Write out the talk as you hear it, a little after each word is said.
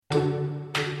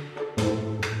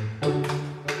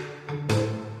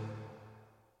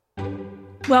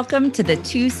Welcome to the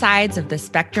Two Sides of the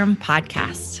Spectrum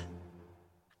podcast,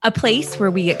 a place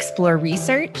where we explore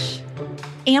research,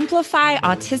 amplify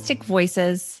autistic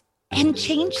voices, and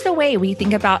change the way we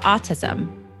think about autism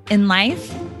in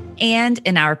life and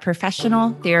in our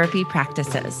professional therapy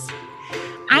practices.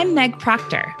 I'm Meg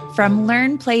Proctor from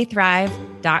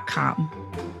LearnPlayThrive.com.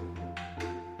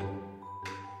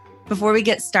 Before we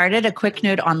get started, a quick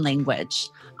note on language.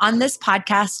 On this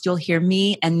podcast, you'll hear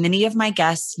me and many of my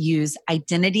guests use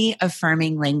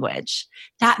identity-affirming language.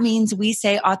 That means we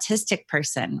say autistic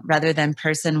person rather than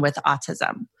person with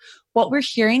autism. What we're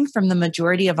hearing from the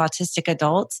majority of autistic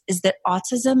adults is that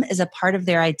autism is a part of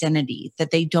their identity that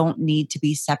they don't need to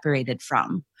be separated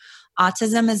from.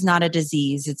 Autism is not a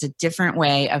disease. It's a different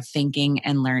way of thinking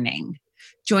and learning.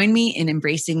 Join me in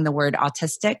embracing the word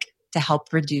autistic to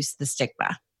help reduce the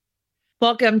stigma.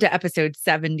 Welcome to episode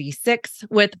 76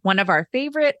 with one of our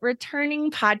favorite returning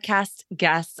podcast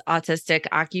guests, autistic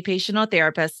occupational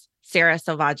therapist,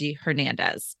 Selvaggi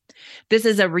Hernandez. This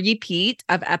is a repeat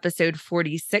of episode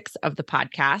 46 of the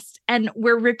podcast, and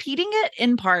we're repeating it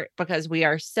in part because we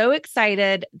are so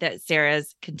excited that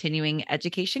Sarah's continuing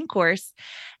education course,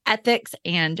 Ethics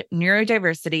and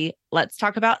Neurodiversity, Let's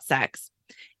Talk About Sex,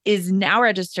 is now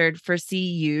registered for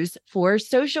CEUs for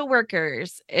social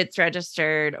workers. It's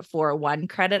registered for 1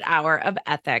 credit hour of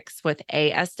ethics with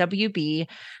ASWB.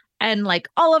 And like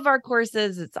all of our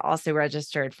courses, it's also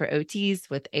registered for OTs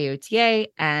with AOTA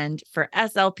and for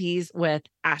SLPs with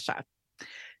ASHA.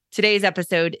 Today's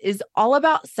episode is all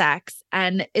about sex,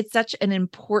 and it's such an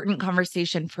important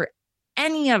conversation for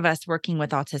any of us working with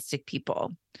autistic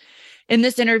people. In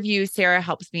this interview, Sarah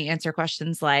helps me answer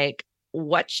questions like,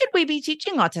 what should we be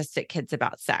teaching autistic kids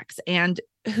about sex? And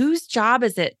whose job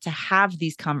is it to have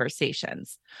these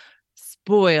conversations?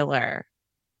 Spoiler,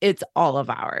 it's all of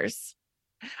ours.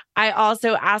 I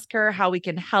also ask her how we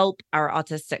can help our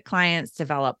autistic clients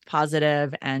develop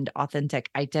positive and authentic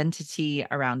identity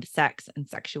around sex and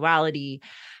sexuality,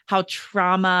 how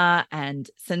trauma and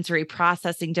sensory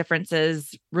processing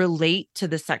differences relate to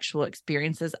the sexual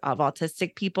experiences of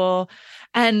autistic people,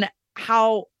 and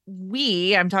how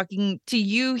I'm talking to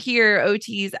you here,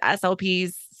 OTs,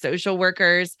 SLPs, social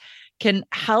workers, can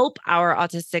help our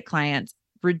autistic clients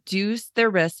reduce their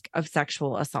risk of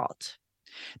sexual assault.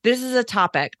 This is a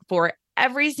topic for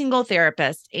every single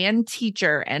therapist and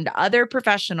teacher and other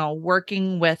professional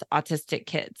working with autistic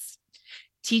kids.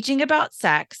 Teaching about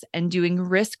sex and doing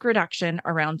risk reduction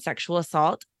around sexual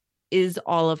assault is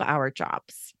all of our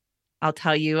jobs. I'll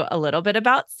tell you a little bit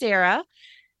about Sarah.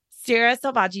 Sarah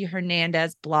Selvaggi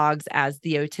Hernandez blogs as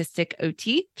the Autistic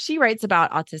OT. She writes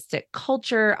about autistic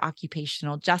culture,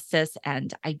 occupational justice,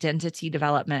 and identity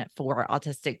development for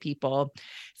autistic people.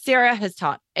 Sarah has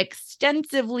taught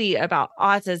extensively about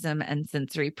autism and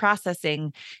sensory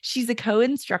processing. She's a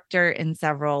co-instructor in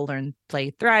several Learn,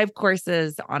 Play, Thrive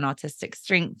courses on autistic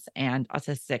strengths and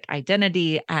autistic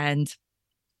identity. And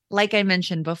like I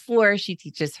mentioned before, she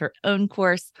teaches her own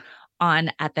course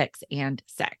on ethics and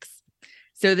sex.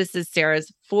 So this is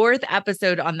Sarah's 4th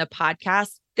episode on the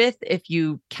podcast, 5th if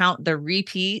you count the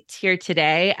repeat here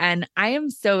today. And I am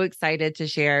so excited to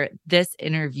share this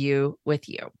interview with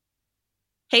you.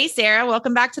 Hey, Sarah,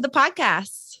 welcome back to the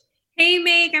podcast. Hey,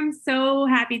 Meg, I'm so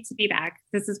happy to be back.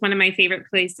 This is one of my favorite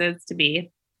places to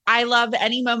be. I love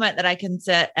any moment that I can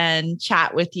sit and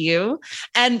chat with you.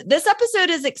 And this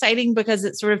episode is exciting because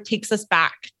it sort of takes us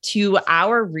back to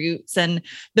our roots and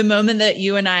the moment that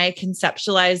you and I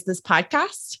conceptualized this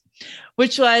podcast,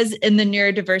 which was in the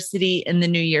Neurodiversity in the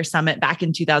New Year Summit back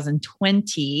in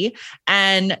 2020.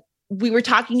 And we were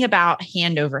talking about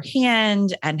hand over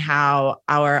hand and how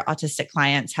our autistic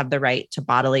clients have the right to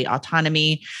bodily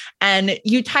autonomy. And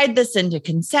you tied this into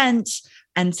consent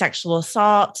and sexual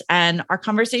assault. And our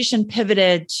conversation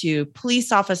pivoted to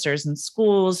police officers in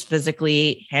schools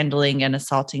physically handling and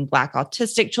assaulting Black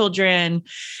autistic children.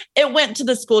 It went to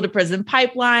the school to prison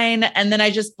pipeline. And then I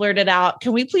just blurted out,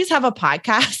 can we please have a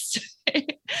podcast?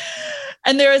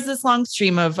 And there was this long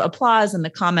stream of applause in the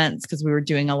comments because we were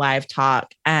doing a live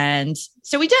talk. And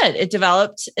so we did. It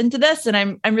developed into this. And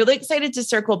I'm really excited to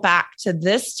circle back to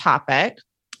this topic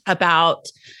about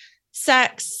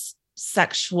sex,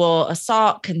 sexual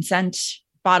assault, consent,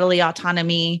 bodily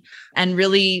autonomy, and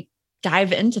really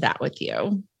dive into that with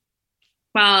you.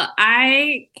 Well,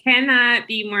 I cannot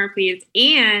be more pleased.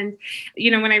 And,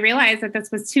 when I realized that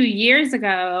this was 2 years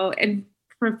ago and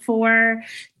before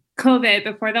COVID,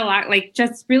 before the lock,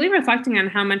 just really reflecting on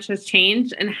how much has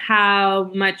changed and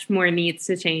how much more needs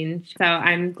to change. So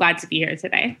I'm glad to be here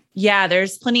today. Yeah,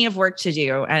 there's plenty of work to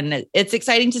do. And it's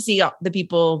exciting to see the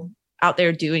people out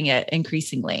there doing it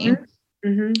increasingly. Mm-hmm.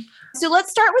 Mm-hmm. So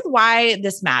let's start with why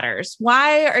this matters.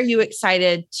 Why are you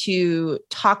excited to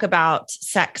talk about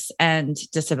sex and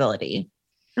disability?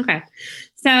 Okay.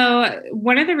 So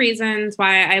one of the reasons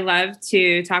why I love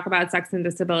to talk about sex and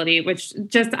disability, which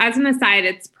just as an aside,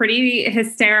 it's pretty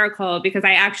hysterical because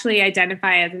I actually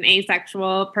identify as an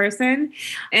asexual person.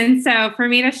 And so for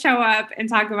me to show up and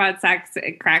talk about sex,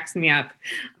 it cracks me up.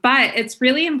 But it's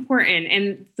really important.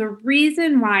 And the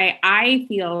reason why I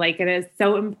feel like it is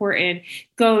so important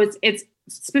it's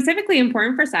specifically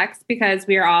important for sex because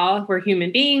we're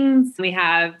human beings. We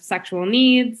have sexual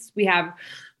needs. We have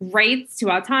rights to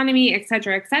autonomy, et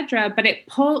cetera, et cetera. But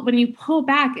when you pull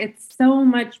back, it's so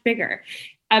much bigger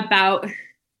about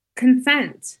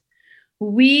consent.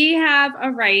 We have a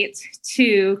right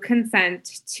to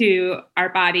consent to our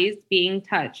bodies being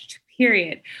touched,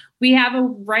 period. We have a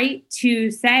right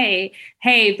to say,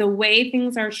 hey, the way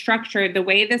things are structured, the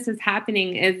way this is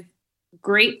happening is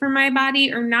great for my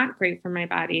body or not great for my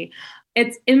body.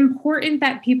 It's important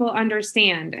that people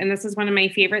understand, and this is one of my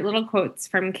favorite little quotes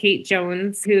from Kate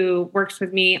Jones, who works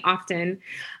with me often.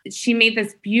 She made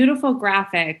this beautiful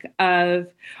graphic of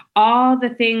all the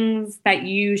things that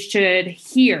you should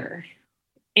hear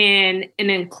in an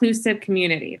inclusive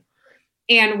community.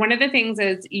 And one of the things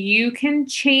is you can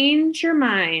change your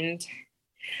mind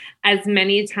as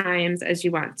many times as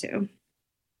you want to.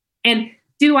 And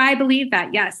do I believe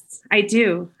that? Yes, I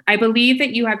do. I believe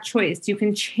that you have choice. You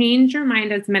can change your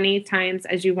mind as many times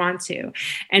as you want to.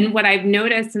 And what I've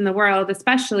noticed in the world,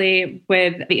 especially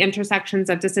with the intersections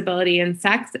of disability and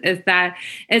sex, is that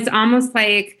it's almost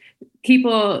like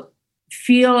people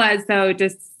feel as though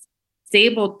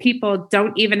disabled people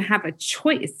don't even have a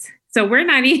choice. So we're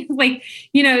not even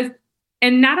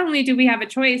and not only do we have a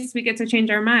choice, we get to change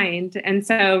our mind. And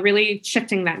so really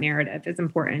shifting that narrative is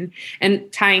important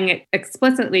and tying it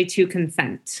explicitly to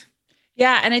consent.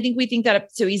 Yeah. And I think we think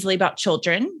that so easily about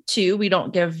children too. We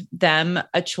don't give them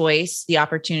a choice, the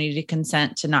opportunity to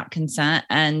consent, to not consent.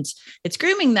 And it's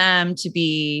grooming them to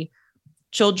be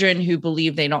children who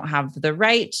believe they don't have the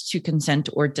right to consent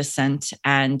or dissent,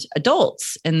 and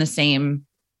adults in the same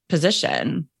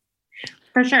position.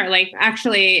 For sure. Like,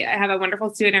 actually, I have a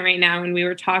wonderful student right now, and we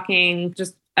were talking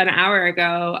just an hour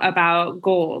ago about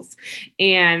goals,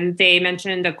 and they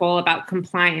mentioned a goal about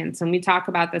compliance. And we talk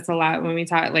about this a lot when we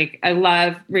talk, like, I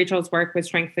love Rachel's work with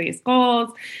strength-based goals,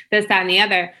 this, that, and the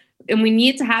other. And we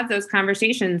need to have those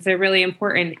conversations. They're really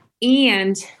important.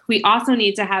 And we also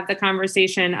need to have the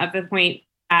conversation of the point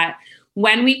that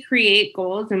when we create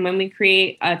goals and when we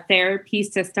create a therapy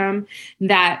system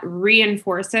that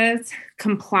reinforces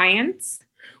compliance,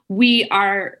 we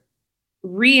are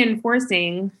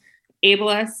reinforcing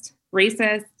ableist,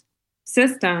 racist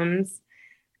systems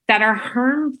that are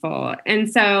harmful. And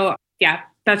so, yeah,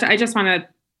 I just want to,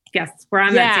 yes, we're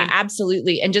on that. Yeah,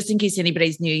 absolutely. And just in case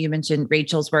anybody's new, you mentioned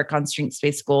Rachel's work on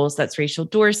strengths-based goals. That's Rachel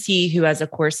Dorsey, who has a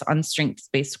course on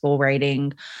strengths-based goal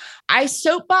writing. I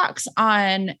soapbox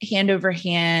on hand over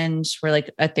hand, where like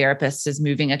a therapist is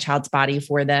moving a child's body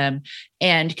for them,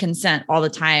 and consent all the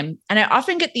time. And I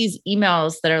often get these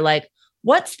emails that are like,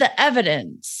 what's the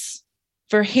evidence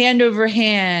for hand over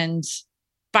hand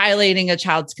violating a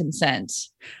child's consent?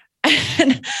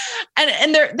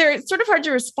 And they're sort of hard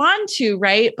to respond to,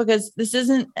 right? Because this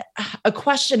isn't a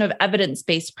question of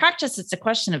evidence-based practice. It's a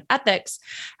question of ethics.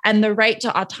 And the right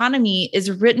to autonomy is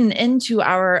written into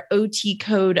our OT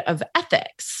code of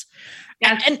ethics.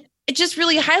 Yes. And it just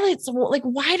really highlights, like,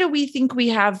 why do we think we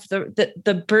have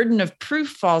the burden of proof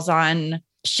falls on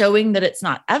showing that it's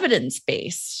not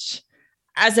evidence-based,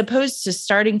 as opposed to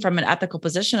starting from an ethical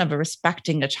position of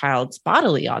respecting a child's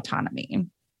bodily autonomy?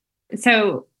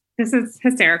 So this is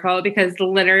hysterical because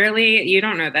literally, you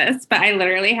don't know this, but I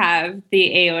literally have the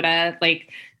AOTA,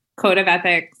 like, code of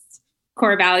ethics,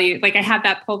 core value. Like, I have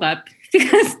that pulled up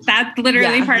because that's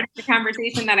literally part of the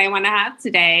conversation that I want to have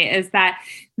today, is that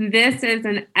this is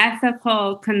an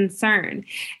ethical concern.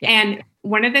 Yeah. And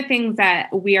one of the things that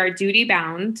we are duty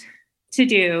bound to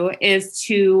do is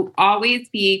to always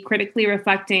be critically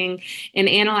reflecting and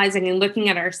analyzing and looking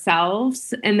at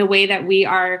ourselves in the way that we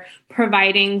are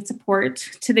providing support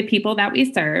to the people that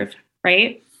we serve,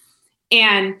 right?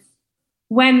 And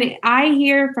when I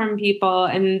hear from people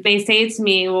and they say to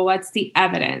me, well, what's the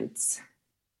evidence?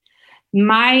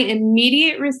 My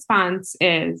immediate response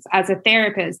is, as a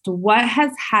therapist, what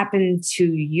has happened to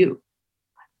you?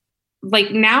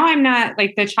 Like, now I'm not,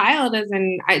 like, the child is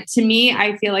to me,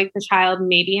 I feel like the child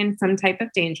may be in some type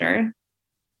of danger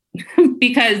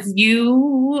because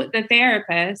you, the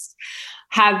therapist,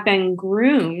 have been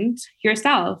groomed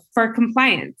yourself for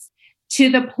compliance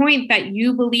to the point that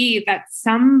you believe that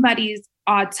somebody's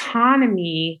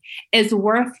autonomy is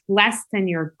worth less than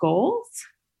your goals?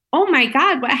 Oh my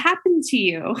God, what happened to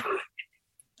you?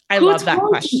 I love that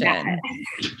question.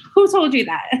 Who told you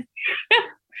that?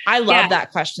 I love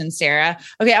that question, Sarah.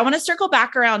 Okay, I want to circle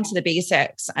back around to the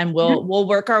basics and we'll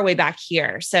work our way back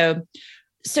here. So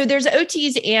there's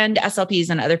OTs and SLPs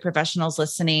and other professionals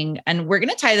listening, and we're going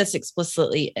to tie this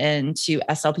explicitly into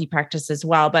SLP practice as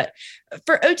well. But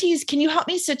for OTs, can you help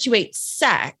me situate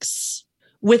sex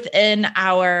within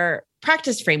our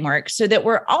practice framework so that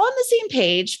we're all on the same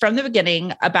page from the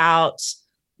beginning about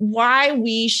why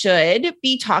we should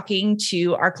be talking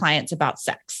to our clients about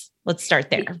sex? Let's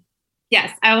start there.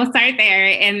 Yes, I will start there.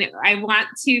 And I want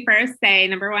to first say,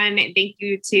 number one, thank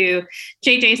you to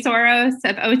JJ Soros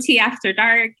of OT After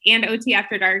Dark and OT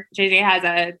After Dark. JJ has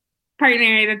a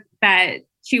partner that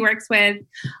she works with.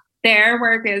 Their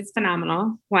work is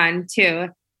phenomenal. One, two,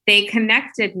 they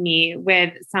connected me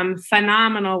with some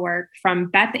phenomenal work from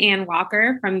Beth Ann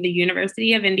Walker from the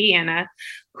University of Indiana,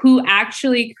 who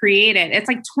actually created, it's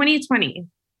like 2020,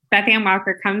 Beth Ann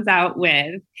Walker comes out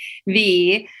with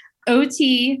the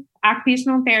OT,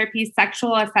 occupational therapy,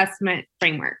 sexual assessment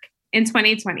framework in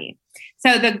 2020.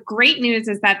 So the great news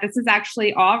is that this is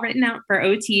actually all written out for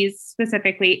OTs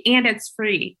specifically, and it's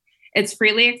free. It's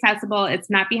freely accessible. It's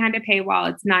not behind a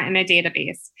paywall. It's not in a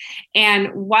database. And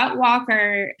what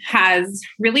Walker has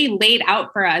really laid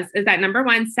out for us is that, number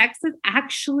one, sex is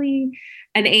actually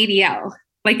an ADL.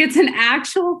 Like, it's an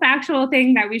actual factual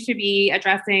thing that we should be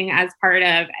addressing as part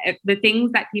of the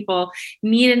things that people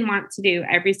need and want to do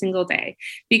every single day.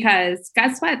 Because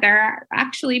guess what? There are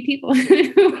actually people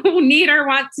who need or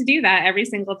want to do that every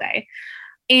single day.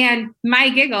 And my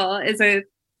giggle is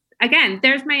again,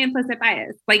 there's my implicit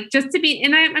bias. Like, just to be,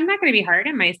 and I'm not going to be hard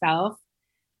on myself,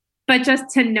 but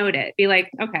just to note it, be like,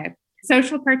 okay.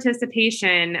 Social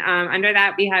participation, under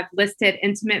that, we have listed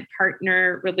intimate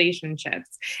partner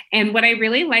relationships. And what I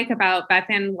really like about Beth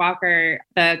Ann Walker,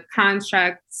 the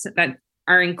constructs that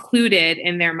are included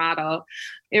in their model,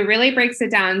 it really breaks it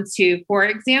down to, for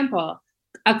example,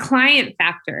 a client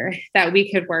factor that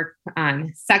we could work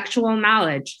on: sexual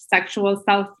knowledge, sexual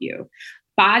self-view,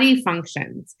 body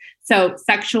functions. So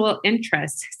sexual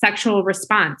interest, sexual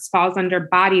response falls under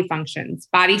body functions.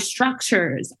 Body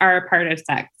structures are a part of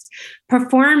sex.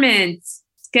 Performance,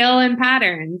 skill, and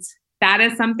patterns. That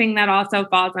is something that also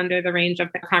falls under the range of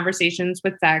the conversations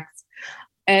with sex.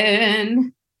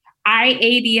 And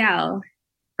IADL,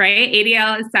 right?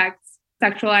 ADL is sex,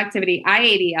 sexual activity.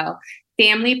 IADL,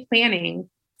 family planning,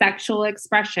 sexual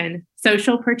expression.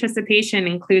 Social participation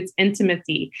includes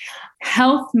intimacy.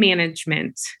 Health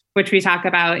management, which we talk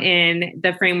about in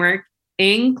the framework,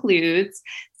 includes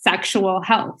sexual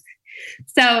health.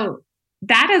 So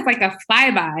that is like a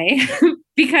flyby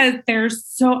because there's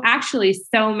so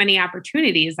many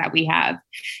opportunities that we have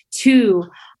to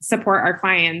support our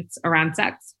clients around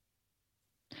sex.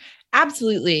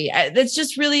 Absolutely. That's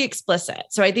just really explicit.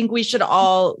 So I think we should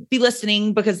all be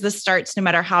listening, because this starts no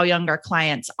matter how young our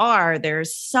clients are.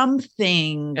 There's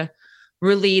something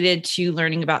related to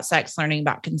learning about sex, learning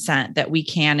about consent that we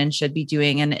can and should be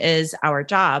doing and is our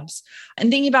jobs. And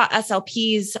thinking about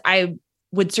SLPs, I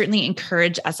would certainly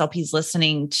encourage SLPs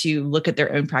listening to look at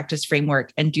their own practice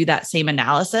framework and do that same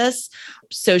analysis.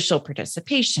 Social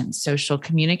participation, social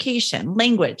communication,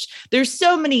 language. There's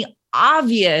so many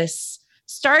obvious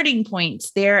starting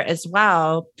points there as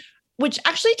well, which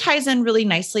actually ties in really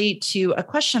nicely to a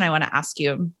question I want to ask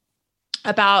you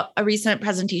about a recent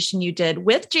presentation you did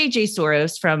with JJ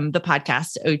Soros from the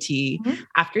podcast OT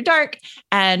After Dark,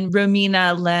 and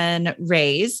Romina Lynn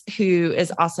Reyes, who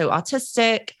is also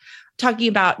autistic, talking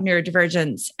about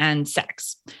neurodivergence and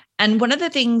sex. And one of the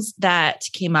things that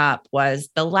came up was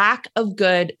the lack of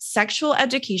good sexual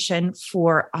education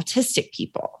for autistic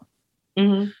people.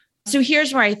 Mm-hmm. So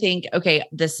here's where I think, okay,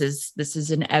 this is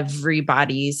in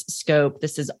everybody's scope.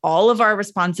 This is all of our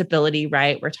responsibility,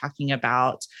 right? We're talking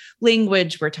about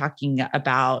language. We're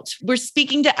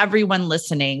speaking to everyone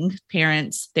listening,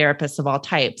 parents, therapists of all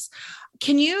types.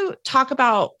 Can you talk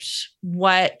about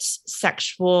what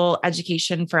sexual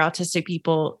education for autistic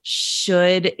people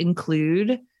should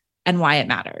include and why it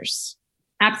matters?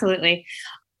 Absolutely.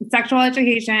 Sexual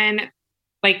education,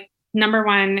 like, number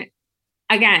one,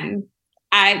 again,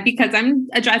 because I'm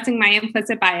addressing my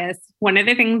implicit bias, one of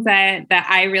the things that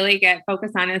I really get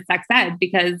focused on is sex ed,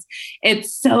 because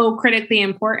it's so critically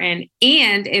important.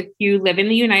 And if you live in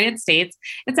the United States,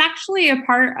 it's actually a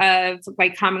part of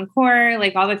like Common Core,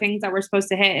 like all the things that we're supposed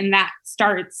to hit. And that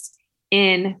starts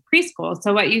in preschool.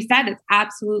 So what you said is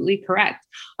absolutely correct.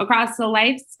 Across the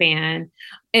lifespan,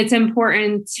 it's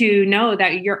important to know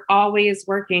that you're always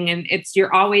working and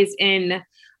you're always in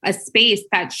a space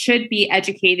that should be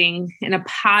educating in a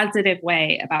positive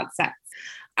way about sex.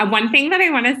 One thing that I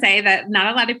want to say that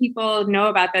not a lot of people know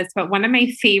about this, but one of my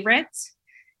favorite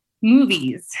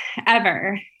movies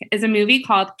ever is a movie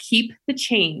called Keep the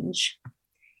Change.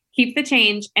 Keep the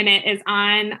Change. And it is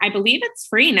on, I believe it's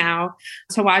free now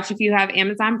to watch if you have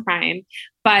Amazon Prime,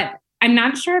 but I'm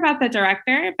not sure about the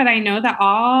director, but I know that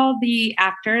all the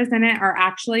actors in it are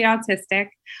actually autistic.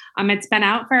 It's been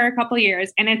out for a couple of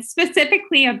years, and it's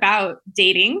specifically about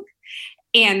dating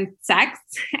and sex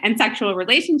and sexual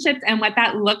relationships and what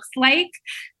that looks like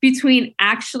between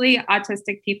actually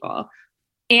autistic people.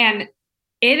 And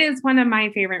it is one of my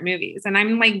favorite movies. And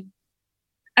I'm like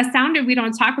astounded we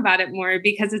don't talk about it more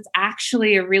because it's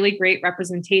actually a really great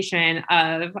representation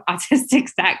of autistic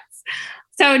sex.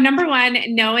 So number one,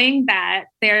 knowing that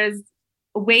there's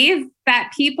ways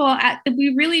that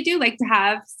we really do like to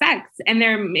have sex, and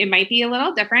it might be a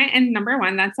little different. And number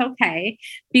one, that's okay,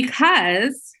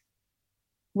 because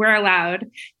we're allowed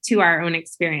to our own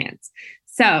experience.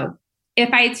 So if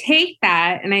I take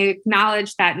that and I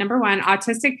acknowledge that, number one,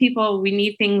 autistic people, we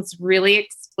need things really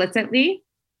explicitly.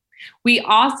 We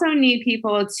also need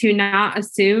people to not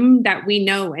assume that we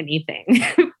know anything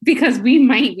because we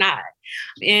might not.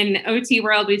 In OT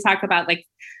world, we talk about like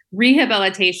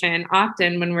rehabilitation.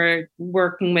 Often when we're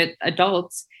working with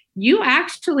adults, you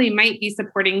actually might be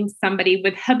supporting somebody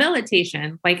with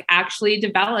habilitation, like actually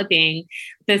developing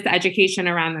this education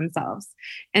around themselves.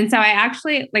 And so I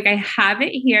have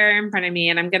it here in front of me,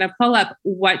 and I'm going to pull up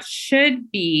what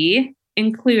should be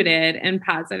included in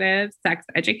positive sex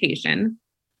education.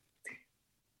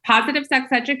 Positive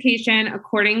sex education,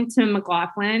 according to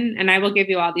McLaughlin, and I will give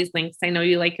you all these links. I know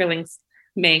you like your links,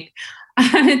 Meg.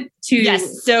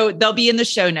 Yes, so they'll be in the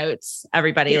show notes,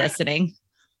 everybody listening.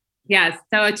 Yes.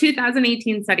 So a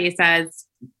 2018 study says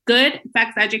good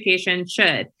sex education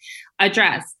should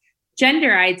address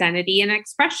gender identity and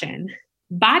expression,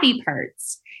 body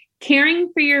parts,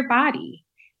 caring for your body,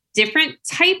 different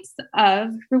types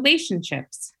of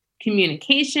relationships,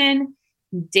 communication,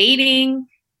 dating,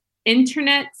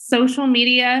 internet, social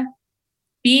media,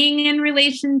 being in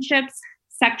relationships,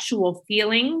 sexual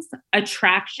feelings,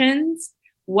 attractions,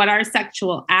 what are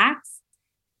sexual acts.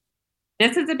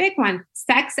 This is a big one.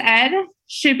 Sex ed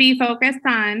should be focused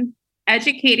on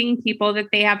educating people that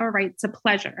they have a right to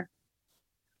pleasure,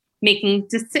 making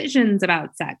decisions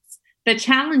about sex, the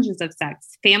challenges of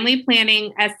sex, family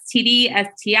planning, STD,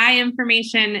 STI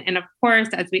information, and of course,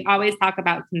 as we always talk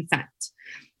about, consent.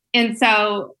 And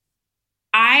so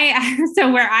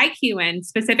where I cue in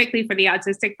specifically for the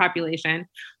autistic population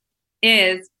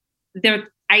is the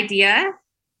idea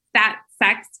that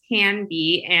sex can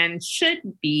be and should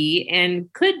be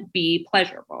and could be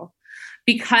pleasurable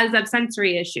because of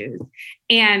sensory issues.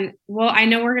 And I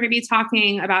know we're going to be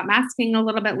talking about masking a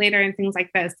little bit later and things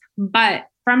like this, but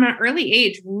from an early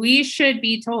age, everybody should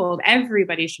be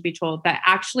told that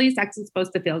actually sex is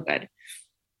supposed to feel good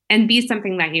and be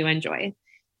something that you enjoy.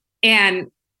 And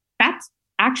that's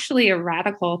actually a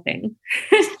radical thing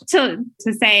to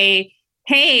say,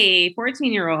 hey,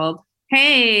 14-year-old,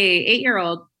 hey,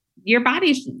 8-year-old, your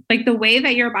body, like the way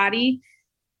that your body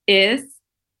is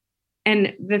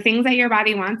and the things that your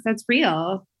body wants, that's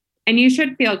real. And you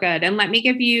should feel good. And let me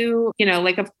give you,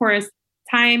 of course,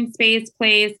 time, space,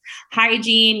 place,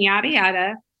 hygiene, yada,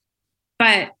 yada.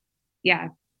 But yeah,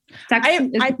 sex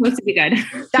is supposed to be good.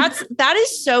 That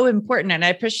is so important. And I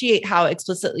appreciate how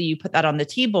explicitly you put that on the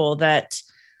table, that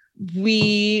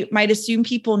we might assume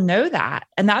people know that.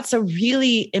 And that's a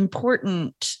really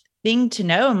important thing to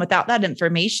know. And without that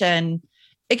information,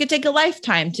 it could take a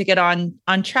lifetime to get on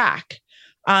track.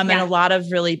 And a lot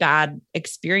of really bad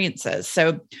experiences.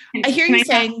 So I hear you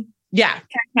saying, Can I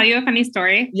tell you a funny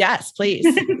story? Yes, please.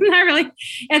 Not really.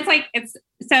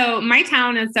 So my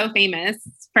town is so famous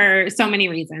for so many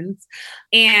reasons.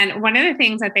 And one of the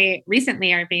things that they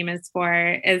recently are famous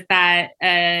for is that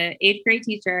an 8th grade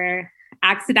teacher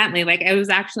accidentally, it was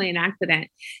actually an accident,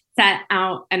 set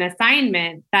out an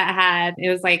assignment that it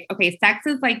was like, okay, sex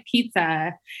is like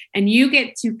pizza and you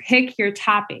get to pick your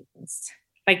toppings.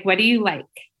 Like, what do you like?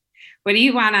 What do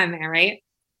you want on there, right?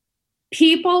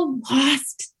 People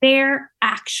lost their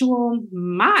actual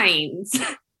minds.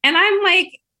 And I'm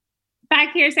like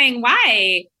back here saying,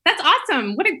 why? That's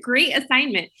awesome. What a great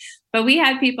assignment. But we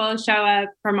had people show up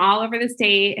from all over the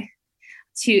state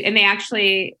and they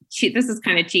actually, this is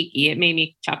kind of cheeky. It made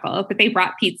me chuckle, but they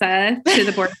brought pizza to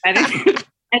the board of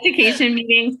education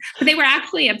meetings, but they were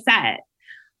actually upset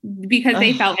because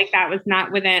they felt like that was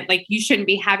not within, like, you shouldn't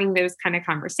be having those kind of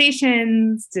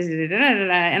conversations.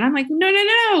 And I'm like,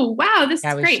 no. Wow, this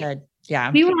is great. Should.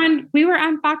 Yeah. We were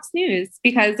on Fox News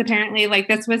because apparently like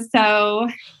this was so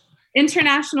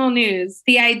international news.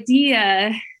 The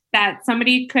idea that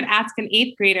somebody could ask an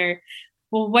 8th grader,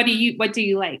 well, what do you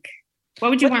like? What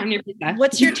would you want on your pizza?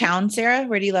 What's your town, Sarah?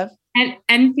 Where do you live?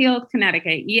 Enfield,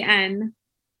 Connecticut.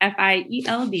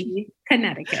 ENFIELD,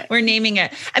 Connecticut. We're naming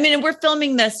it. I mean, and we're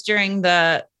filming this during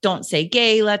the Don't Say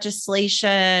Gay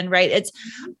legislation, right?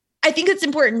 I think it's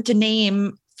important to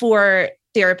name for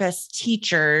therapists,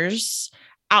 teachers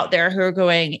out there who are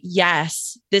going,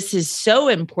 yes, this is so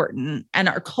important. And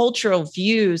our cultural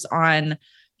views on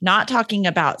not talking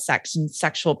about sex and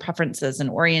sexual preferences and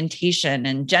orientation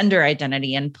and gender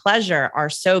identity and pleasure are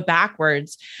so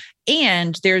backwards.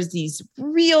 And there's these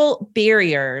real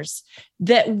barriers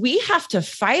that we have to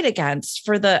fight against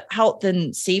for the health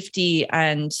and safety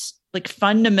and like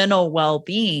fundamental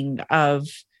well-being of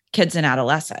kids and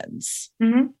adolescents.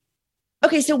 Mm-hmm.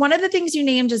 Okay, so one of the things you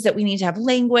named is that we need to have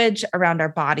language around our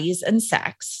bodies and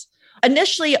sex.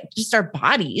 Initially, just our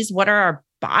bodies. What are our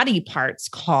body parts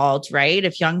called, right?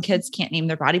 If young kids can't name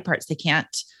their body parts, they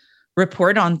can't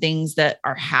report on things that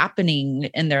are happening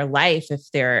in their life.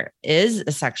 If there is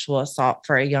a sexual assault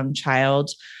for a young child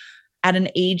at an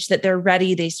age that they're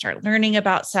ready, they start learning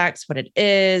about sex, what it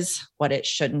is, what it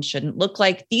should and shouldn't look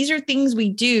like. These are things we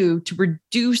do to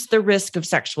reduce the risk of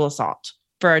sexual assault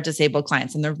for our disabled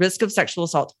clients. And the risk of sexual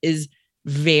assault is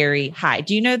very high.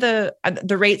 Do you know the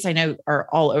rates? I know are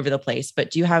all over the place, but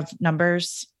do you have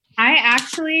numbers? I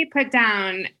actually put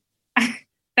down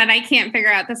that I can't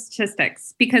figure out the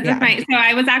statistics because of so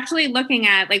I was actually looking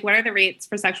at like, what are the rates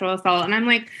for sexual assault? And I'm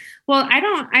like, well,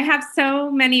 I have so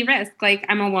many risks. Like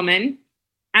I'm a woman,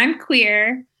 I'm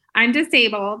queer, I'm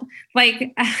disabled.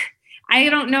 Like, I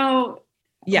don't know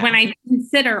when I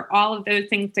consider all of those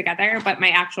things together, but my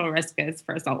actual risk is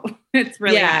for assault. It's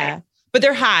really high. But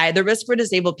they're high. The risk for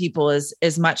disabled people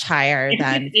is much higher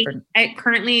than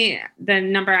currently the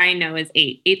number I know is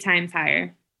 8 times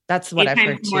higher. That's what I've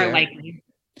heard too. More likely.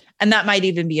 And that might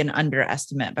even be an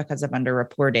underestimate because of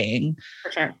underreporting.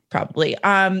 For sure. Probably.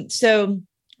 So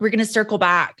we're going to circle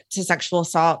back to sexual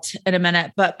assault in a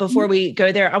minute. But before we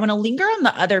go there, I want to linger on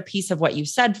the other piece of what you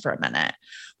said for a minute,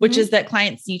 which is that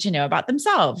clients need to know about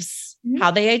themselves,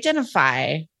 how they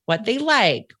identify, what they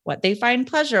like, what they find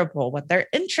pleasurable, what they're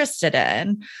interested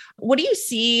in. What do you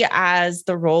see as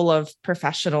the role of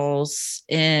professionals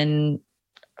in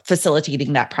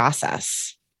facilitating that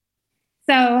process?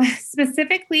 So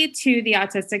specifically to the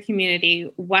autistic community,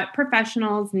 what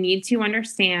professionals need to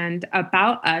understand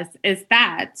about us is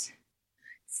that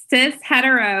cis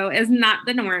hetero is not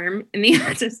the norm in the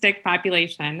autistic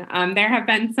population. There have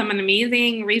been some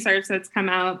amazing research that's come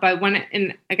out, but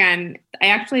again, I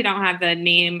actually don't have the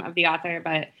name of the author,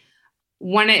 but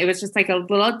it was just like a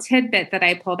little tidbit that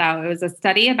I pulled out. It was a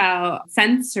study about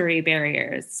sensory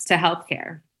barriers to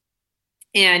healthcare.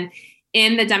 And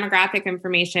in the demographic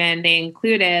information, they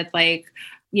included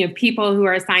people who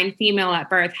are assigned female at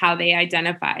birth, how they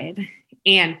identified.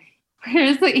 And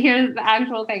here's the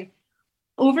actual thing.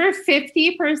 Over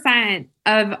 50%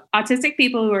 of autistic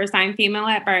people who are assigned female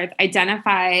at birth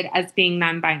identified as being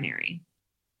non-binary.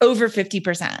 Over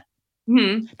 50%.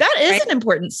 Mm-hmm. That is an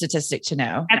important statistic to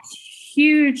know. That's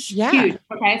huge. Yeah. Huge.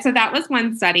 Okay. So that was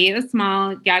one study. It was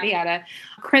small, yada, yada.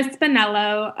 Chris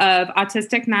Bonello of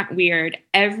Autistic Not Weird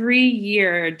every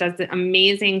year does an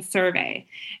amazing survey.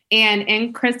 And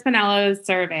in Chris Bonello's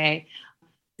survey,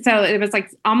 so it was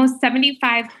like almost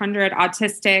 7,500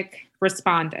 autistic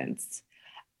respondents.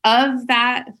 Of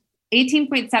that,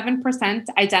 18.7%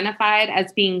 identified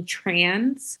as being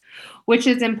trans, which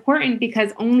is important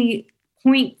because only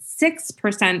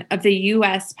 0.6% of the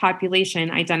U.S.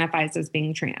 population identifies as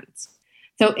being trans.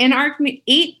 So in our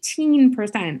community,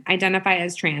 18% identify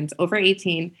as trans, over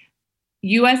 18.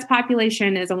 U.S.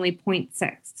 population is only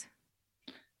 0.6.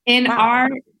 In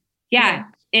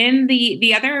in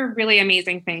the other really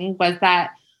amazing thing was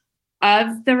that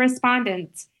of the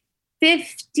respondents,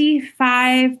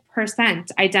 55%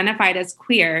 identified as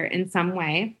queer in some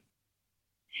way.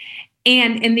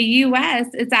 And in the US,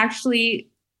 it's actually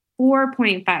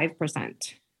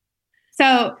 4.5%.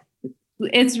 So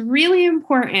it's really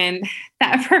important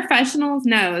that professionals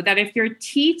know that if you're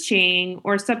teaching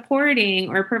or supporting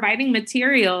or providing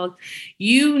materials,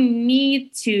 you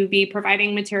need to be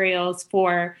providing materials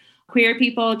for queer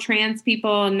people, trans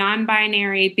people,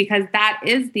 non-binary, because that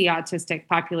is the autistic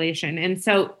population. And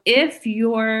so if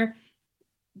the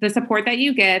support that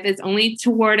you give is only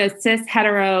toward a cis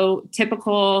hetero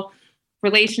typical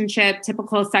relationship,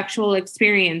 typical sexual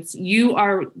experience, you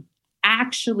are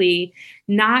actually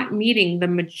not meeting the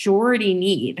majority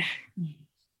need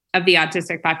of the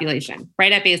autistic population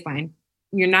right at baseline.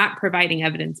 You're not providing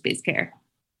evidence-based care.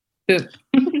 Boom.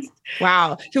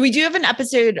 Wow. So we do have an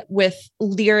episode with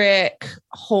Lyric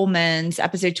Holman's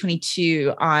episode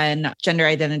 22 on gender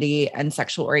identity and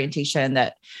sexual orientation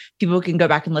that people can go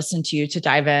back and listen to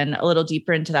dive in a little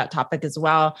deeper into that topic as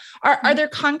well. Are there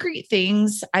concrete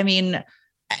things? I mean,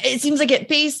 it seems like at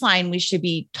baseline, we should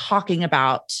be talking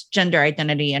about gender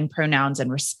identity and pronouns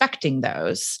and respecting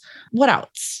those. What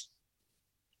else?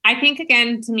 I think,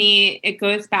 again, to me, it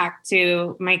goes back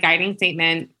to my guiding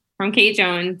statement from Kate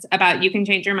Jones about you can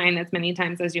change your mind as many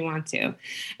times as you want to.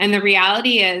 And the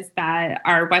reality is that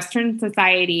our Western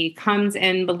society comes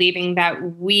in believing that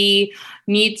we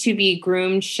need to be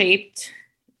groomed, shaped,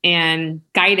 and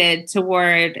guided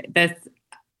toward this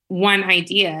one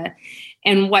idea.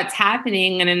 And what's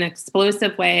happening in an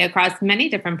explosive way across many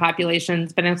different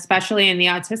populations, but especially in the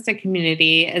autistic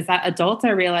community, is that adults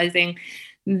are realizing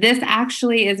this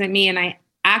actually isn't me. And I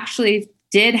actually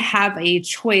did have a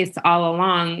choice all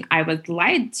along. I was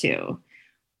lied to.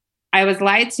 I was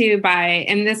lied to by,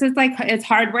 and this is like, it's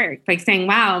hard work, like saying,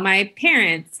 wow, my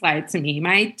parents lied to me.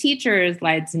 My teachers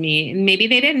lied to me. And maybe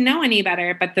they didn't know any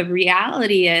better, but the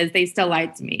reality is they still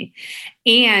lied to me.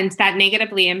 And that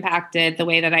negatively impacted the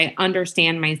way that I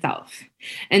understand myself.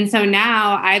 And so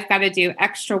now I've got to do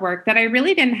extra work that I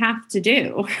really didn't have to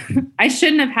do. I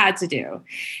shouldn't have had to do.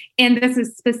 And this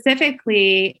is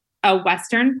specifically a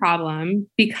Western problem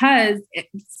because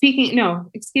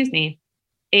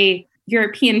a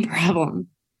European problem,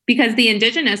 because the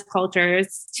indigenous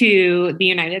cultures to the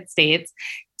United States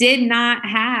did not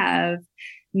have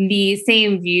the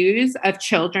same views of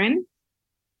children.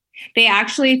 They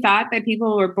actually thought that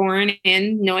people were born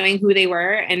in knowing who they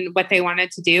were and what they wanted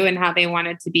to do and how they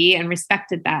wanted to be, and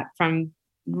respected that from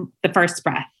the first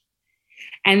breath.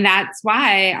 And that's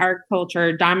why our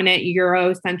culture, dominant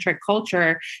Eurocentric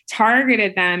culture,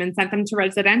 targeted them and sent them to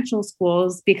residential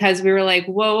schools, because we were like,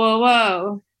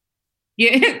 whoa.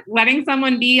 Letting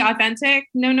someone be authentic?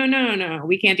 No.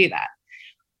 We can't do that.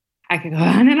 I could go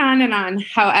on and on and on.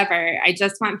 However, I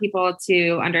just want people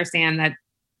to understand that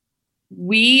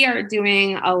we are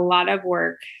doing a lot of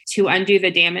work to undo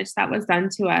the damage that was done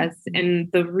to us.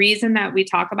 And the reason that we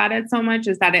talk about it so much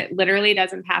is that it literally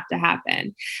doesn't have to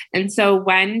happen. And so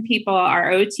when people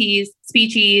are OTs,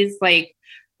 speechies,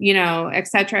 et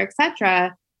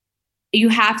cetera, you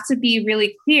have to be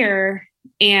really clear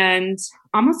and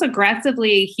almost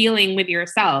aggressively healing with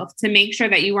yourself to make sure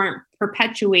that you aren't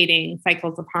perpetuating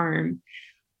cycles of harm,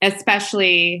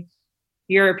 especially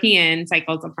European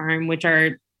cycles of harm, which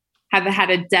have had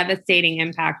a devastating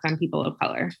impact on people of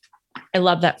color. I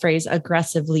love that phrase,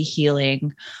 aggressively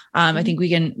healing. I think we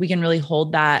can really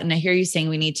hold that. And I hear you saying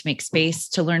we need to make space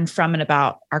to learn from and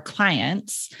about our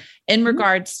clients in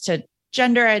regards to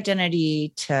gender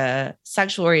identity, to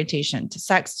sexual orientation, to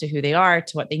sex, to who they are,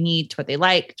 to what they need, to what they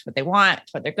like, to what they want,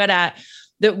 to what they're good at,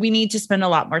 that we need to spend a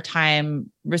lot more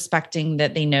time respecting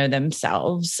that they know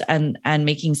themselves and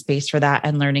making space for that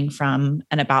and learning from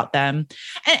and about them.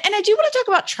 And I do want to talk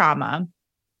about trauma.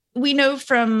 We know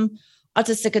from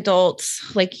autistic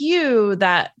adults like you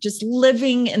that just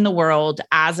living in the world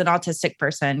as an autistic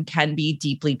person can be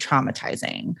deeply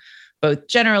traumatizing, both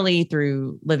generally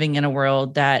through living in a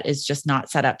world that is just not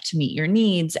set up to meet your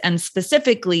needs, and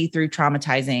specifically through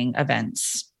traumatizing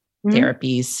events,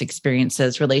 therapies,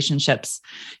 experiences, relationships.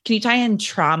 Can you tie in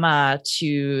trauma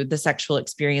to the sexual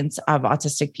experience of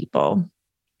autistic people?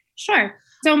 Sure.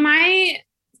 So my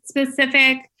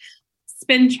specific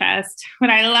Spinterest,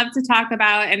 what I love to talk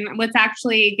about, and what's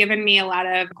actually given me a lot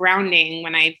of grounding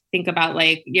when I think about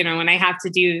when I have to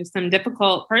do some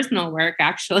difficult personal work,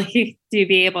 actually, to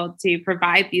be able to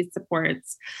provide these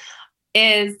supports,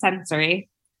 is sensory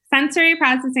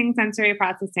processing.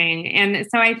 And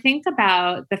so I think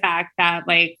about the fact that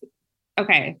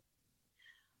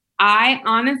I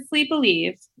honestly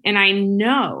believe, and I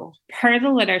know per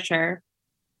the literature,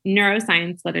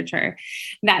 neuroscience literature,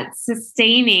 that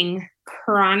sustaining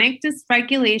chronic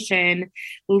dysregulation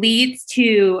leads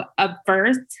to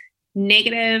adverse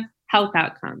negative health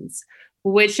outcomes,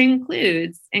 which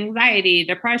includes anxiety,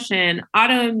 depression,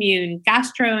 autoimmune,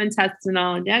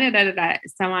 gastrointestinal,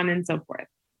 so on and so forth,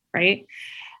 right?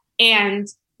 And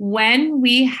when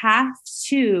we have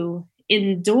to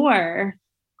endure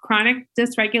chronic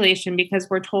dysregulation, because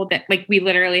we're told that we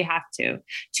literally have to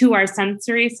our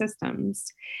sensory systems,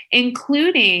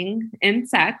 including in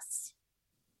sex,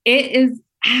 it is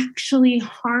actually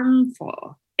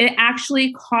harmful. it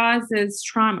actually causes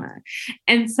trauma.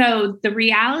 And so the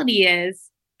reality is,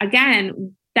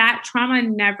 again, that trauma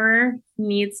never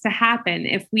needs to happen.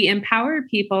 If we empower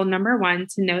people, number one,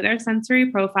 to know their sensory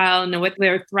profile, know what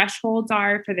their thresholds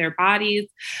are for their bodies.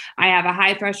 I have a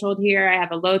high threshold here. I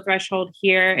have a low threshold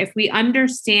here. If we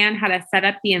understand how to set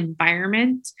up the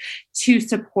environment to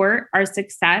support our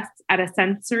success at a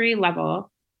sensory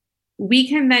level, we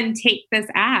can then take this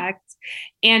act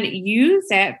and use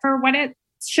it for what it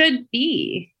should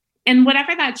be. And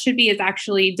whatever that should be is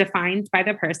actually defined by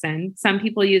the person. Some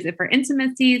people use it for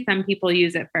intimacy. Some people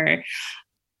use it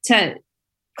to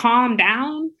calm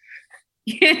down.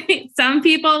 Some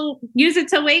people use it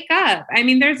to wake up. I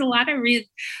mean, there's a lot of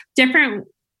different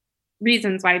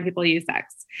reasons why people use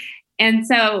sex. And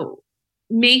so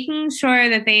making sure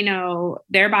that they know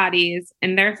their bodies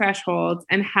and their thresholds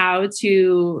and how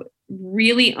to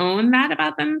really own that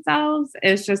about themselves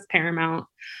is just paramount.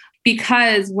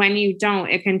 Because when you don't,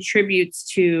 it contributes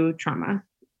to trauma,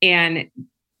 and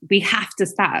we have to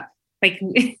stop. Like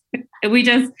we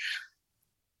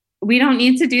don't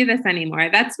need to do this anymore.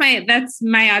 That's my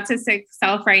autistic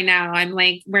self right now. I'm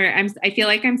like, I feel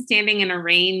like I'm standing in a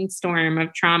rainstorm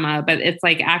of trauma, but it's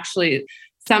like actually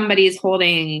somebody's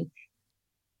holding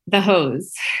the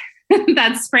hose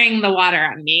that's spraying the water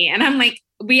on me. And I'm like,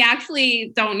 we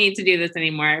actually don't need to do this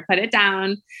anymore. Put it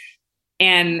down.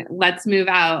 And let's move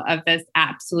out of this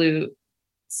absolute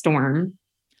storm.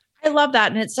 I love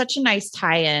that. And it's such a nice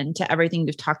tie-in to everything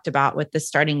we've talked about with this,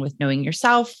 starting with knowing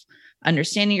yourself,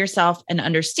 understanding yourself, and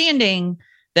understanding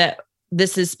that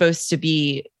this is supposed to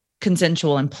be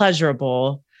consensual and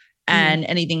pleasurable, and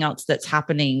anything else that's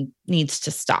happening needs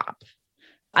to stop.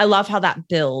 I love how that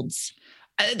builds.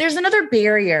 There's another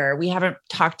barrier we haven't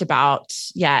talked about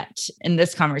yet in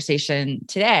this conversation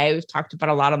today. We've talked about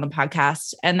a lot on the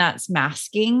podcast, and that's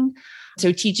masking.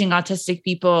 So teaching autistic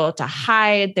people to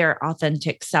hide their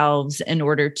authentic selves in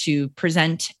order to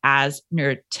present as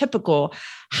neurotypical.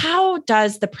 How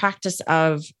does the practice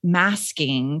of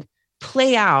masking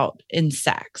play out in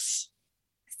sex?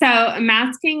 So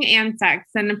masking and sex.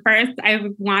 And first, I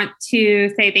want to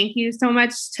say thank you so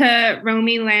much to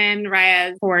Romy Lynn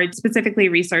Reyes for specifically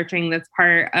researching this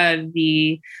part of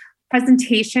the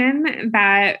presentation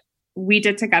that we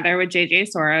did together with JJ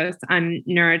Soros on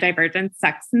neurodivergent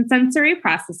sex and sensory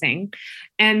processing.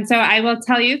 And so I will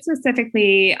tell you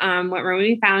specifically what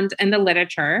Romy found in the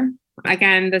literature.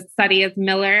 Again, the study is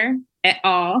Miller et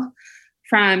al.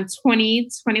 From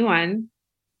 2021.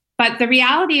 But the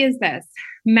reality is this: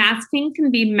 masking can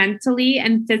be mentally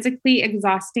and physically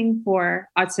exhausting for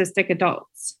autistic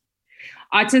adults.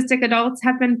 Autistic adults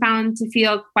have been found to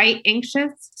feel quite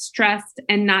anxious, stressed,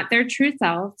 and not their true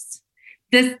selves.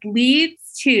 This leads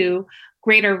to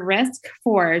greater risk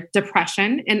for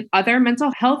depression and other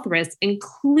mental health risks,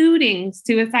 including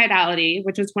suicidality,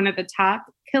 which is one of the top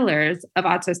killers of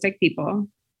autistic people.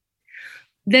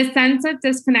 This sense of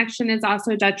disconnection is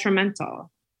also detrimental,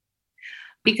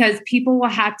 because people will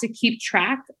have to keep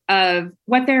track of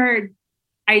what their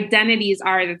identities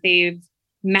are that they've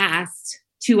masked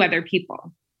to other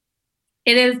people.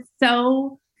 It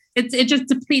just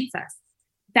depletes us.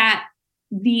 That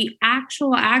the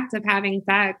actual act of having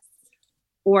sex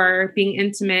or being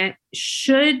intimate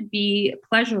should be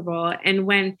pleasurable. And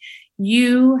when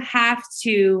you have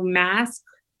to mask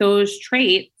those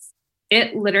traits,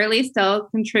 it literally still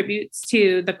contributes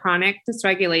to the chronic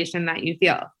dysregulation that you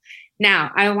feel.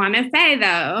 Now, I want to say,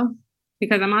 though,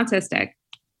 because I'm autistic,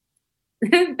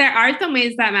 there are some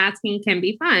ways that masking can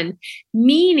be fun,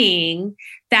 meaning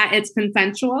that it's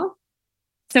consensual.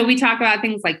 So we talk about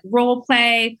things like role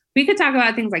play. We could talk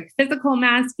about things like physical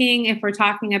masking if we're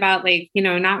talking about, like,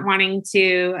 not wanting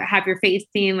to have your face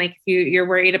seen, like if you're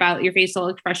worried about your facial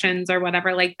expressions or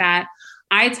whatever like that.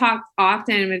 I talk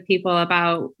often with people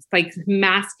about like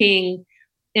masking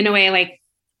in a way like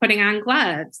putting on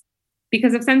gloves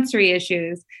because of sensory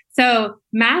issues. So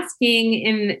masking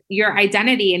in your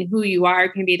identity and who you are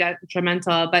can be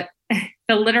detrimental, but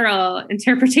the literal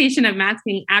interpretation of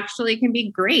masking actually can be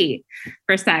great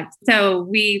for sex. So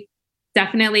we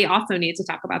definitely also need to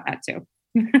talk about that too.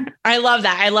 I love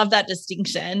that. I love that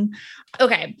distinction.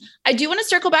 Okay. I do want to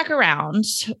circle back around,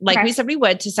 like we said we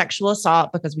would, to sexual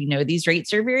assault, because we know these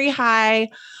rates are very high.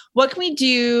 What can we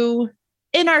do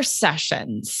in our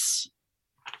sessions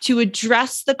to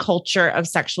address the culture of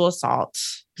sexual assault,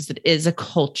 because it is a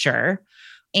culture,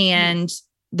 and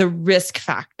the risk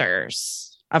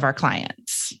factors of our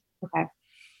clients? Okay.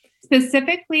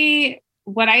 Specifically,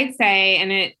 what I'd say,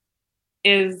 and it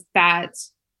is that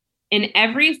in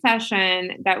every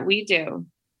session that we do,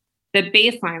 the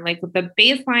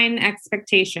baseline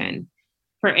expectation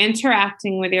for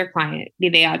interacting with your client, be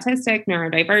they autistic,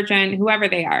 neurodivergent, whoever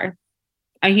they are,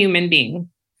 a human being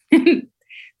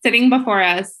sitting before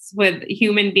us with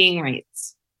human being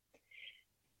rights.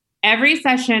 Every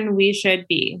session, we should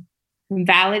be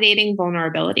validating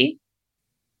vulnerability,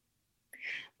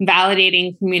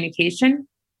 validating communication,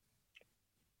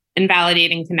 and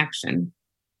validating connection.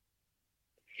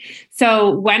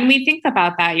 So when we think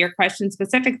about that, your question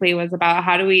specifically was about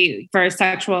how do we, for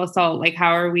sexual assault, like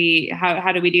how do we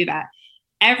do that?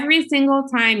 Every single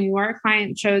time your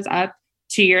client shows up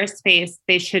to your space,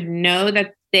 they should know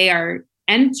that they are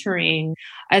entering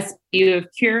a space you have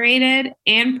curated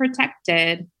and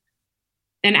protected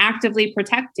and actively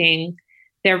protecting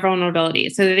their vulnerability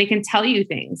so that they can tell you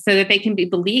things, so that they can be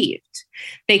believed,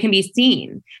 they can be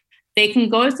seen. They can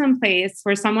go someplace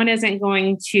where someone isn't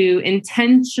going to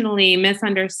intentionally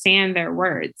misunderstand their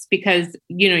words because,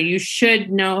 you should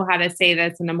know how to say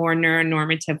this in a more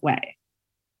neuronormative way.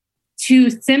 To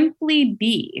simply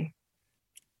be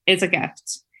is a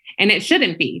gift, and it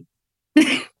shouldn't be.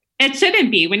 It shouldn't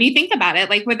be. When you think about it,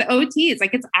 like with OTs,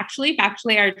 like it's actually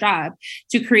factually our job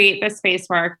to create this space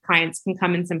where our clients can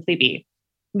come and simply be.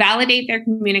 Validate their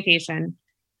communication.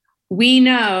 We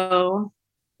know,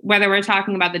 whether we're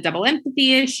talking about the double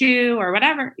empathy issue or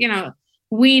whatever,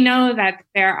 we know that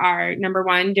there are, number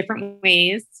one, different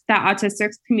ways that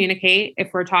autistics communicate.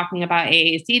 If we're talking about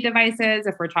AAC devices,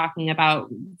 if we're talking about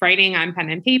writing on pen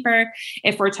and paper,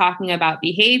 if we're talking about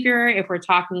behavior, if we're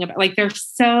talking about, like, there's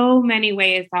so many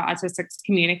ways that autistics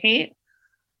communicate.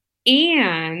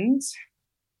 And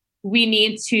we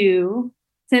need to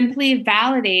simply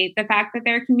validate the fact that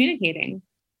they're communicating.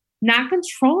 Not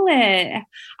control it.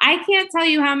 I can't tell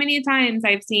you how many times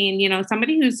I've seen,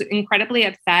 somebody who's incredibly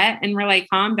upset and we're like,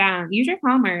 calm down, use your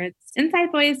calm words,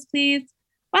 inside voice, please.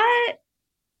 But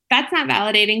that's not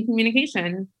validating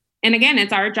communication. And again,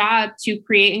 it's our job to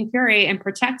create and curate and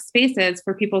protect spaces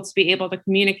for people to be able to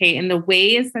communicate in the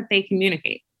ways that they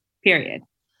communicate, period.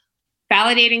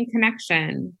 Validating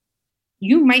connection.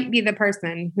 You might be the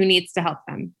person who needs to help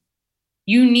them.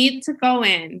 You need to go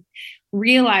in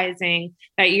realizing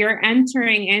that you're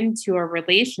entering into a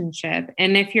relationship.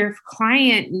 And if your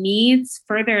client needs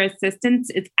further assistance,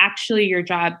 it's actually your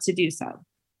job to do so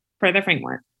per the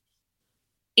framework.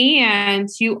 And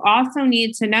you also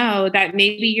need to know that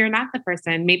maybe you're not the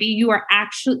person. Maybe you are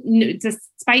actually,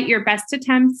 despite your best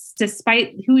attempts,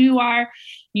 despite who you are,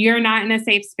 you're not in a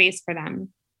safe space for them.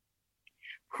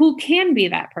 Who can be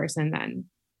that person then?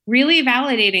 Really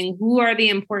validating who are the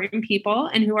important people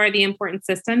and who are the important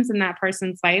systems in that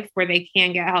person's life where they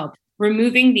can get help.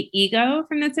 Removing the ego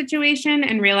from the situation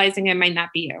and realizing it might not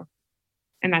be you.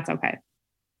 And that's okay.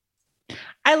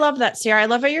 I love that, Sarah. I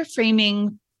love how you're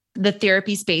framing the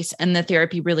therapy space and the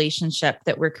therapy relationship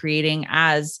that we're creating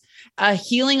as a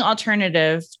healing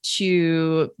alternative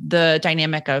to the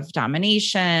dynamic of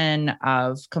domination,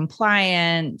 of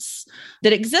compliance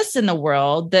that exists in the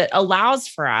world that allows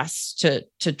for us to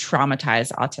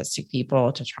traumatize autistic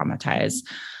people, to traumatize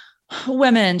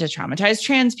women, to traumatize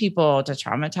trans people, to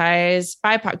traumatize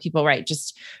BIPOC people, right?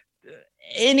 Just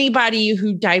anybody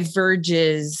who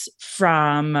diverges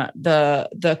from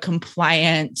the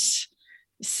compliant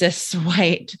cis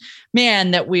white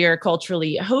man that we are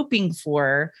culturally hoping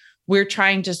for. We're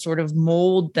trying to sort of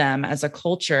mold them as a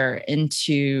culture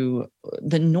into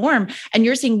the norm. And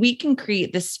you're saying we can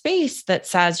create this space that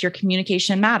says your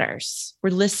communication matters.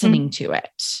 We're listening to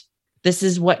it. This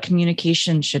is what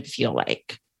communication should feel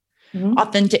like.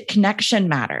 Authentic connection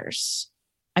matters.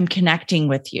 I'm connecting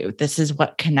with you. This is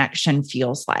what connection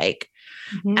feels like.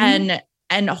 And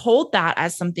hold that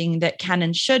as something that can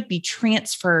and should be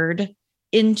transferred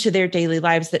into their daily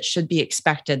lives, that should be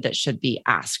expected, that should be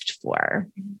asked for.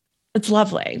 It's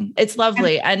lovely. It's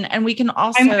lovely. And we can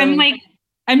also, I'm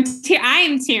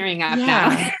tearing up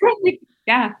now.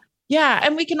 Yeah.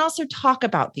 And we can also talk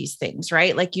about these things,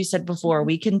 right? Like you said before,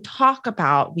 we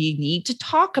need to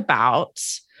talk about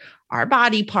our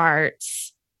body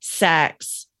parts,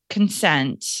 sex,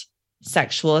 consent,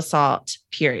 sexual assault,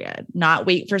 period. Not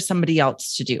wait for somebody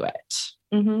else to do it.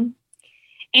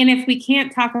 And if we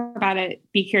can't talk about it,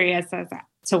 be curious as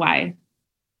to why.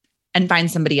 And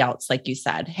find somebody else, like you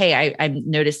said. Hey, I'm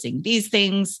noticing these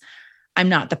things. I'm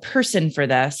not the person for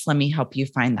this. Let me help you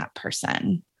find that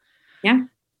person. Yeah.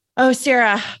 Oh,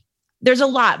 Sarah, there's a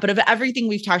lot, but of everything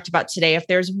we've talked about today, if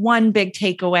there's one big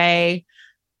takeaway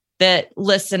that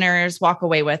listeners walk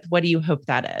away with, what do you hope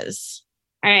that is?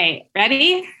 All right.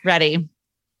 Ready? Ready.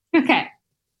 Okay.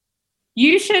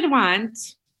 You should want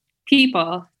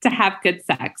people to have good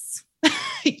sex.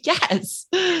 Yes.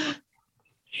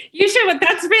 You should.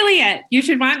 That's really it. You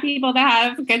should want people to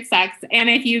have good sex. And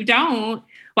if you don't,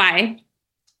 Why?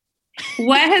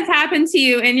 What has happened to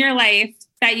you in your life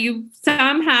that you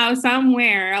somehow,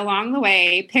 somewhere along the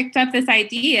way picked up this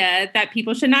idea that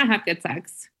people should not have good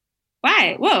sex?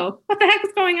 Why? Whoa, what the heck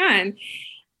is going on?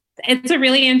 It's a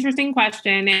really interesting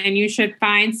question, and you should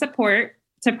find support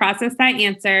to process that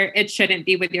answer. It shouldn't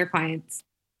be with your clients.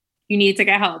 You need to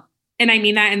get help. And I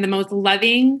mean that in the most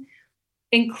loving,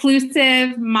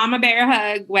 inclusive, mama bear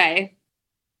hug way.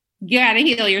 You got to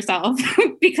heal yourself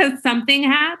because something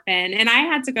happened. And I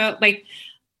had to go, like,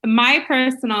 my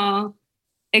personal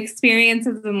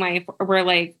experiences in life were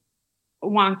like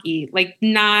wonky, like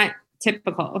not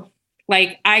typical.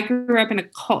 Like, I grew up in a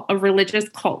cult, a religious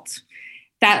cult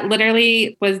that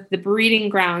literally was the breeding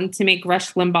ground to make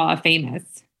Rush Limbaugh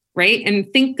famous, right?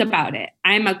 And think about it.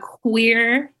 I'm a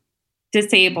queer,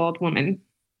 disabled woman,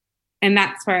 and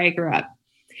that's where I grew up.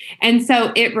 And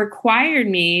so it required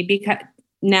me, because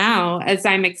now as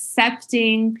I'm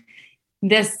accepting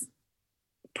this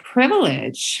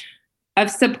privilege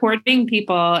of supporting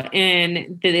people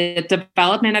in the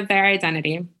development of their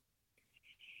identity,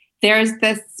 there's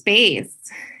this space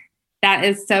that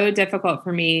is so difficult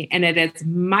for me. And it is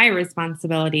my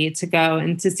responsibility to go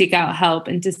and to seek out help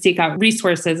and to seek out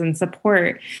resources and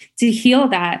support to heal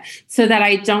that, so that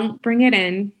I don't bring it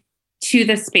in to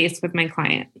the space with my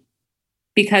client.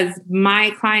 Because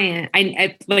my client,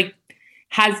 I like,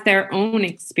 has their own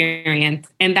experience.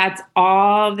 And that's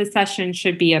all the session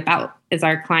should be about, is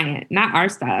our client, not our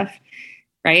stuff.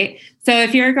 Right. So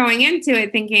if you're going into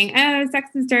it thinking, oh,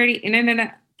 sex is dirty, no,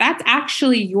 that's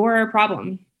actually your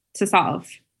problem to solve.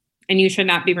 And you should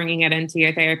not be bringing it into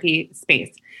your therapy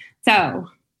space. So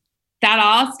that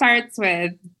all starts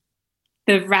with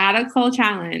the radical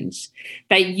challenge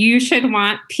that you should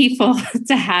want people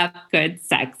to have good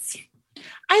sex.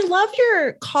 I love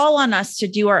your call on us to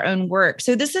do our own work.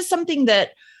 So this is something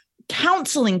that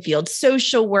counseling field,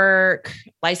 social work,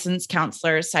 licensed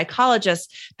counselors,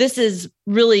 psychologists, this is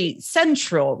really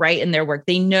central, right, in their work.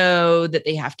 They know that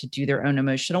they have to do their own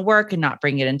emotional work and not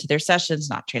bring it into their sessions,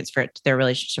 not transfer it to their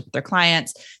relationship with their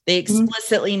clients. They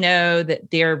explicitly know that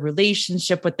their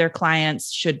relationship with their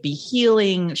clients should be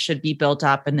healing, should be built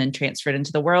up and then transferred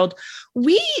into the world.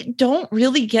 We don't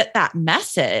really get that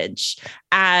message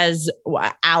as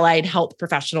allied health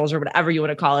professionals, or whatever you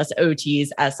want to call us, OTs,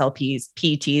 SLPs,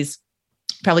 PTs,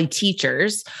 probably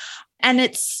teachers. And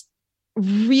it's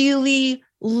really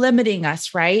limiting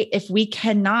us, right? If we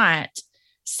cannot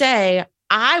say,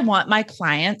 I want my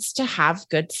clients to have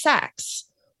good sex.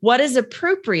 What is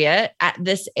appropriate at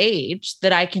this age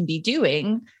that I can be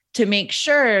doing to make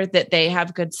sure that they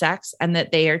have good sex and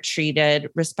that they are treated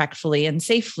respectfully and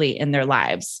safely in their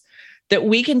lives? That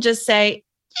we can just say,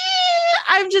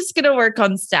 I'm just going to work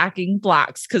on stacking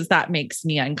blocks because that makes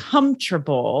me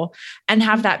uncomfortable, and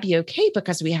have that be okay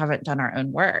because we haven't done our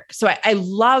own work. So I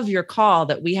love your call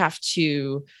that we have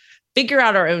to figure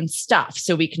out our own stuff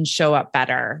so we can show up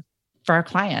better for our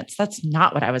clients. That's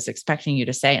not what I was expecting you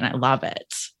to say, and I love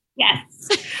it. Yes.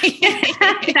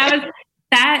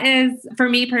 That is, for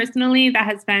me personally, that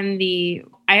has been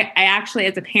I actually,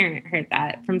 as a parent, heard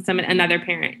that from another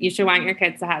parent. You should want your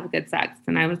kids to have good sex.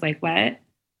 And I was like, what?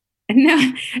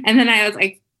 No. And then I was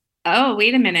like, oh,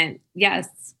 wait a minute. Yes,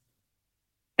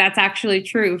 that's actually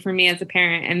true for me as a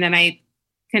parent. And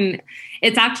then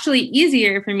it's actually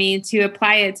easier for me to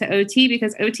apply it to OT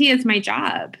because OT is my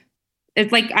job.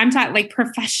 It's like, I'm taught like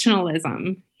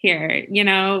professionalism here. You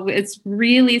know, it's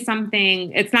really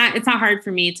something, it's not hard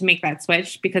for me to make that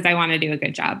switch because I want to do a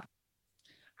good job.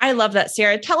 I love that,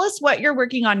 Sarah. Tell us what you're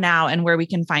working on now and where we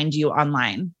can find you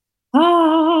online.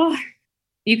 Oh,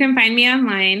 you can find me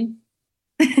online.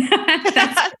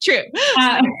 That's true.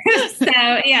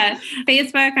 So yeah,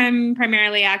 Facebook, I'm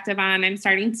primarily active on. I'm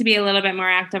starting to be a little bit more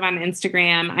active on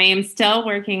Instagram. I am still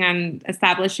working on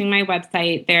establishing my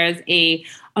website. There's a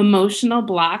emotional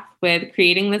block with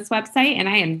creating this website, and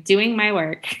I am doing my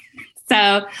work.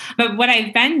 So, but what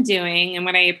I've been doing and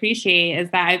what I appreciate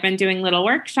is that I've been doing little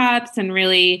workshops, and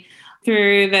really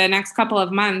through the next couple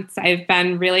of months, I've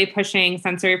been really pushing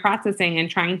sensory processing and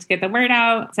trying to get the word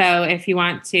out. So if you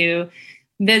want to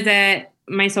visit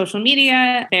my social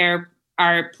media, there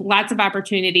are lots of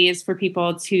opportunities for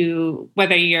people to,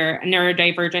 whether you're a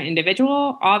neurodivergent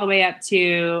individual all the way up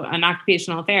to an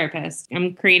occupational therapist.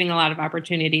 I'm creating a lot of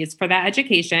opportunities for that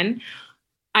education.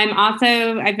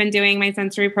 I've been doing my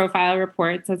sensory profile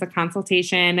reports as a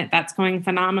consultation. That's going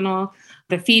phenomenal.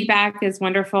 The feedback is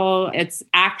wonderful. It's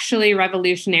actually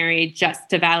revolutionary just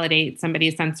to validate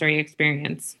somebody's sensory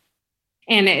experience.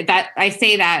 And I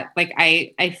say that like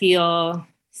I feel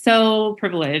so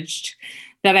privileged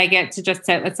that I get to just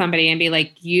sit with somebody and be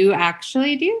like, you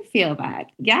actually do feel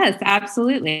that. Yes,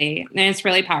 absolutely. And it's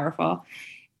really powerful.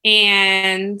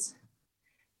 And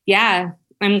yeah,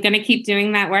 I'm going to keep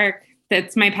doing that work.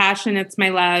 That's my passion. It's my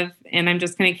love. And I'm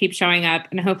just going to keep showing up,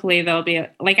 and hopefully there'll be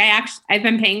like, I've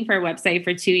been paying for a website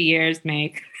for 2 years,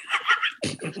 Meg.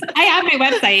 I have my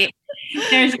website.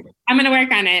 I'm going to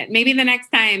work on it. Maybe the next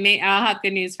time I'll have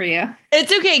good news for you.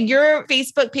 It's okay. Your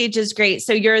Facebook page is great.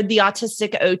 So you're the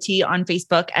Autistic OT on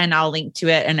Facebook, and I'll link to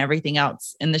it and everything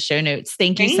else in the show notes.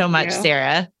 Thank you so much,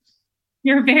 Sarah.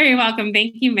 You're very welcome.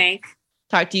 Thank you, Meg.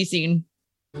 Talk to you soon.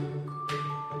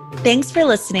 Thanks for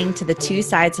listening to the Two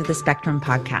Sides of the Spectrum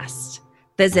podcast.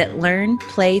 Visit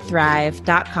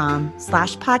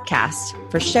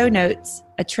learnplaythrive.com/podcast for show notes,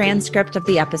 a transcript of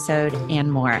the episode,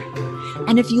 and more.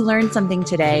 And if you learned something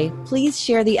today, please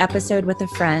share the episode with a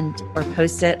friend or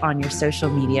post it on your social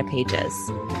media pages.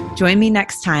 Join me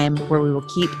next time where we will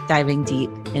keep diving deep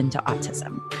into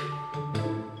autism.